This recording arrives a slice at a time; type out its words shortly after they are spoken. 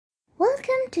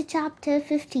to chapter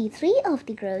 53 of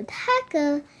The Growth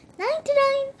Hacker,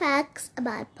 99 Facts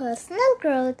about Personal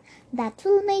Growth That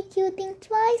Will Make You Think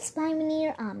Twice by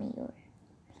Munir Amir.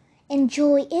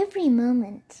 Enjoy every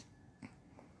moment.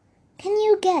 Can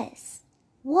you guess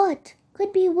what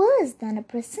could be worse than a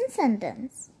prison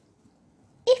sentence?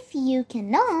 If you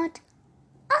cannot,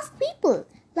 ask people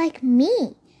like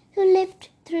me who lived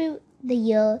through the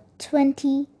year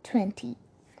 2020.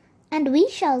 And we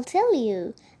shall tell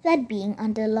you that being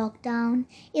under lockdown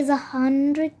is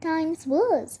 100 times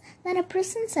worse than a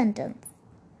prison sentence.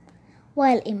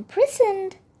 While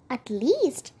imprisoned, at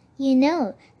least you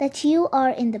know that you are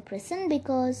in the prison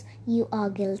because you are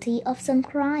guilty of some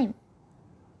crime.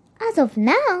 As of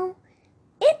now,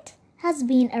 it has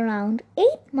been around 8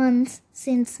 months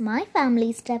since my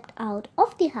family stepped out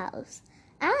of the house,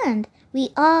 and we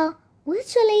are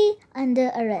virtually under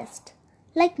arrest,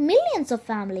 like millions of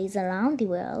families around the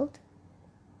world.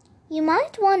 You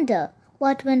might wonder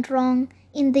what went wrong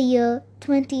in the year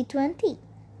 2020.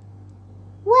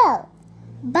 Well,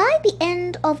 by the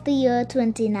end of the year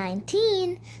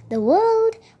 2019, the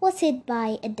world was hit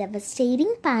by a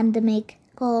devastating pandemic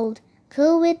called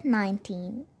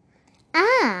COVID-19.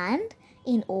 And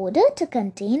in order to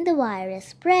contain the virus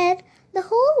spread, the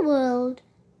whole world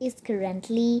is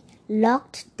currently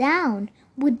locked down,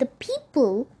 with the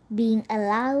people being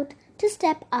allowed to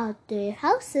step out their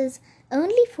houses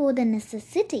only for the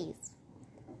necessities.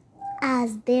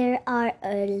 As there are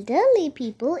elderly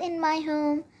people in my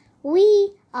home,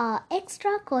 we are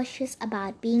extra cautious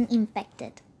about being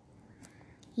infected.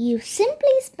 You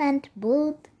simply spend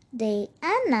both day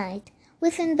and night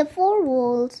within the 4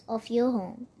 walls of your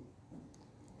home.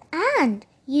 And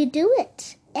you do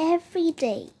it every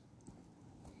day.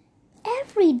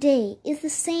 Every day is the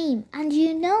same, and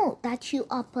you know that you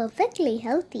are perfectly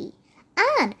healthy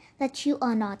and that you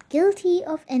are not guilty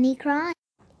of any crime.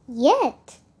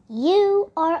 Yet,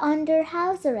 you are under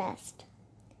house arrest.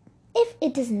 If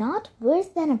it is not worse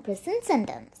than a prison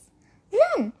sentence,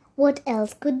 then what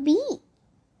else could be?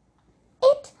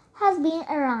 It has been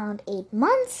around 8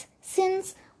 months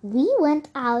since we went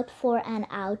out for an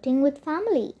outing with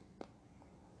family.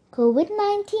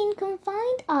 COVID-19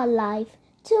 confined our life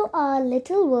to our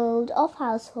little world of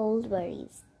household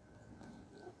worries.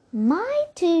 My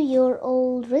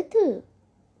 2-year-old Ritu,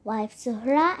 wife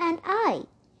Zuhra, and I,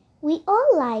 we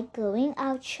all like going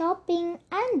out shopping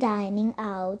and dining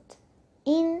out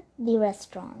in the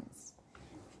restaurants.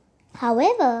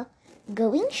 However,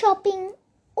 going shopping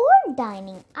or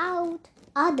dining out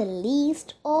are the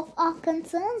least of our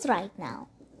concerns right now.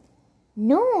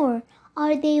 Nor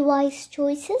are they wise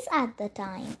choices at the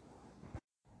time.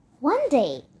 One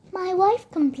day, my wife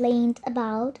complained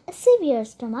about a severe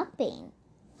stomach pain.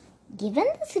 Given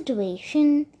the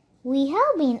situation, we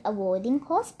have been avoiding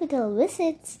hospital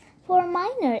visits for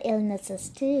minor illnesses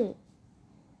too.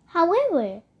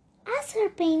 However, as her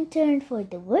pain turned for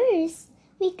the worse,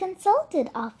 we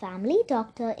consulted our family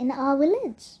doctor in our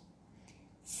village.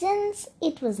 Since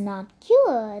it was not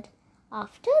cured,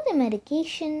 after the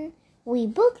medication, we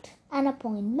booked an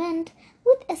appointment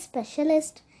with a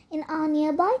specialist in our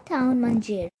nearby town,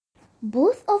 Manjir.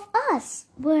 Both of us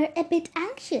were a bit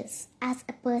anxious, as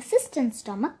a persistent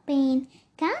stomach pain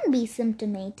can be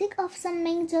symptomatic of some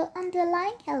major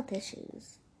underlying health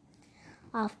issues.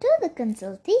 After the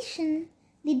consultation,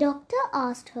 the doctor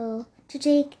asked her to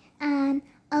take an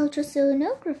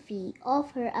ultrasonography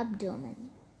of her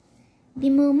abdomen. The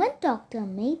moment doctor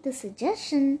made the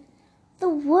suggestion, the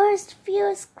worst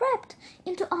fears crept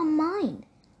into our mind,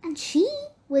 and she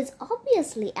was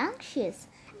obviously anxious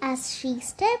as she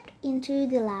stepped into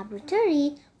the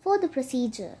laboratory for the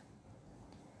procedure.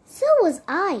 So was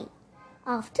I.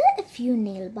 After a few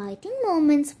nail-biting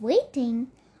moments waiting,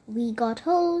 we got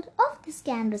hold of the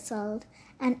scan result,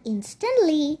 and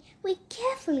instantly we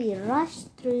carefully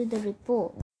rushed through the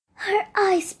report. Her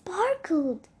eyes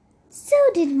sparkled. So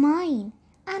did mine,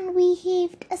 and we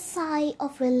heaved a sigh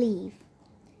of relief.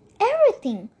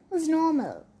 Everything was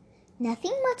normal.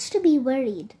 Nothing much to be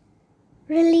worried.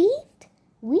 Relieved,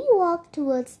 we walked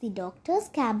towards the doctor's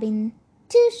cabin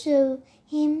to show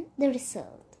him the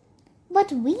result.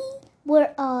 But we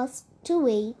were asked to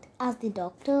wait as the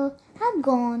doctor had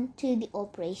gone to the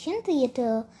operation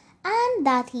theatre and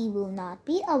that he will not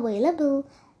be available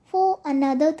for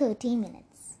another 30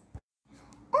 minutes.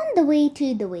 On the way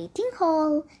to the waiting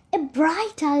hall, a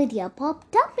bright idea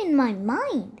popped up in my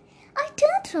mind. I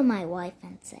turned to my wife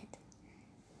and said,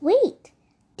 "Wait,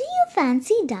 do you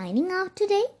fancy dining out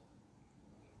today?"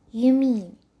 "You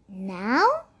mean now?"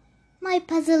 my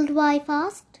puzzled wife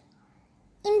asked.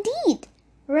 "Indeed,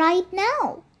 right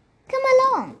now. Come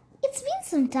along. It's been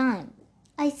some time.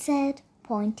 I said,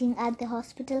 pointing at the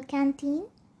hospital canteen.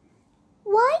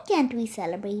 Why can't we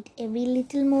celebrate every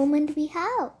little moment we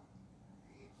have?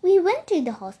 We went to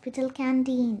the hospital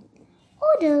canteen,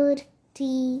 ordered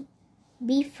tea,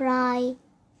 beef fry,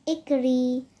 egg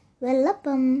curry,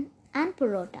 vellappam and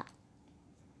parota.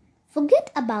 Forget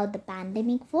about the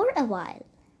pandemic for a while.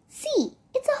 See,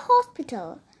 it's a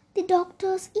hospital. The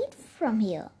doctors eat from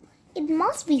here. It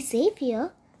must be safe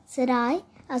here, said I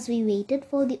as we waited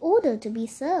for the order to be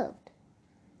served.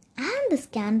 And the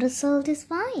scan result is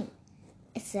fine.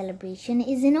 A celebration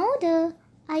is in order,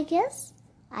 I guess,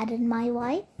 added my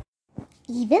wife.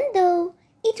 Even though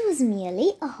it was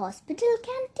merely a hospital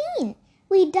canteen,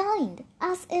 we dined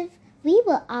as if we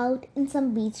were out in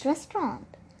some beach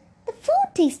restaurant. The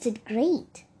food tasted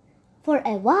great. For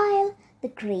a while, the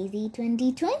crazy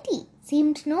 2020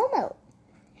 seemed normal.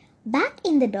 Back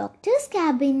in the doctor's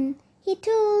cabin, he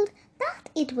told that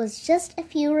it was just a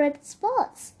few red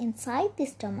spots inside the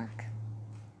stomach.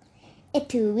 A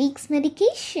 2 weeks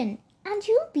medication and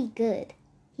you'll be good,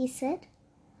 he said.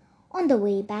 On the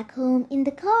way back home in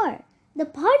the car, the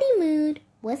party mood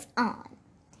was on.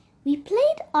 We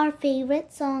played our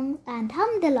favorite songs and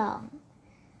hummed along.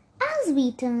 As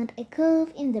we turned a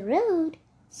curve in the road,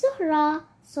 Zuhra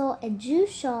saw a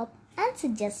juice shop and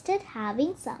suggested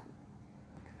having some.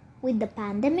 With the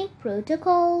pandemic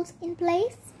protocols in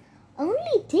place,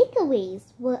 only takeaways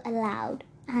were allowed,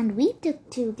 and we took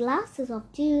 2 glasses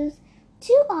of juice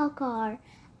to our car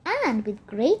and with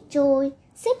great joy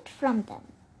sipped from them.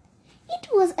 It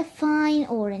was a fine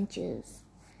orange juice.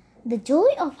 The joy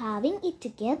of having it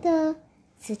together,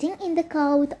 sitting in the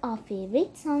car with our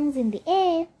favorite songs in the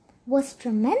air, was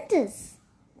tremendous.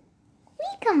 We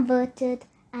converted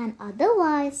an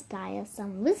otherwise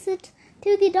tiresome visit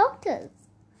to the doctors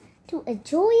to a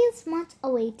joyous,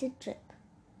 much-awaited trip.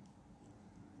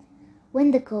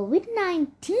 When the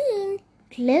COVID-19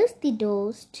 closed the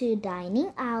doors to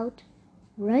dining out,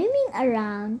 roaming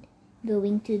around,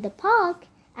 going to the park,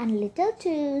 and little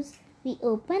tours, we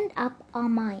opened up our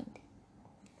mind.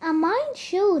 Our mind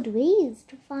showed ways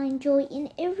to find joy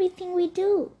in everything we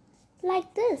do,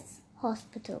 like this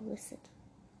hospital visit.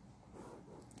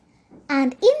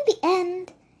 And in the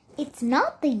end, it's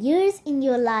not the years in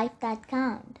your life that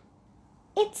count.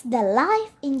 It's the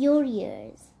life in your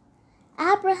years.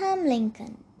 Abraham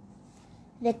Lincoln.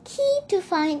 The key to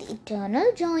find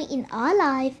eternal joy in our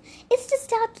life is to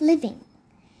start living.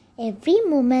 Every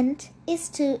moment is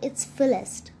to its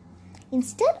fullest.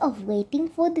 Instead of waiting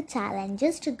for the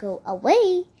challenges to go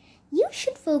away, you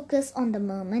should focus on the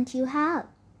moment you have.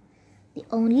 The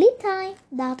only time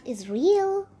that is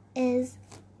real is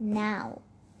now.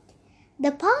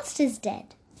 The past is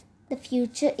dead. The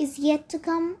future is yet to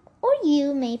come, or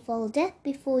you may fall dead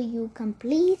before you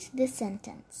complete this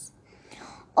sentence.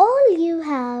 All you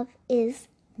have is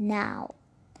now.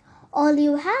 All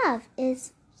you have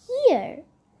is here.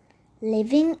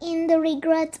 Living in the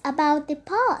regrets about the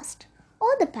past or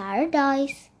the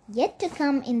paradise yet to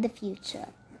come in the future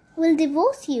will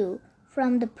divorce you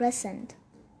from the present.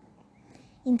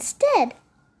 Instead,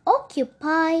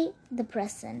 occupy the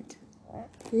present.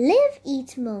 Live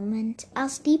each moment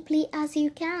as deeply as you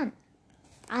can.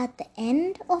 At the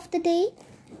end of the day,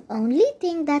 only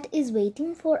thing that is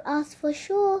waiting for us for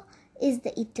sure is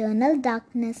the eternal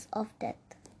darkness of death.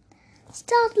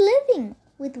 Start living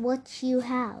with what you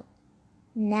have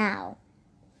now,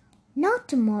 not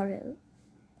tomorrow.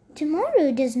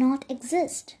 Tomorrow does not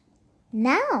exist.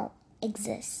 Now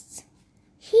exists.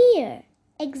 Here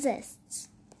exists.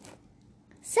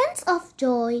 Sense of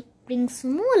joy brings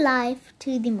more life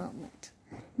to the moment.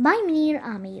 By Mir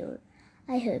Amir.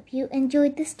 I hope you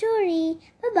enjoyed the story.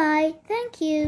 Bye-bye. Thank you.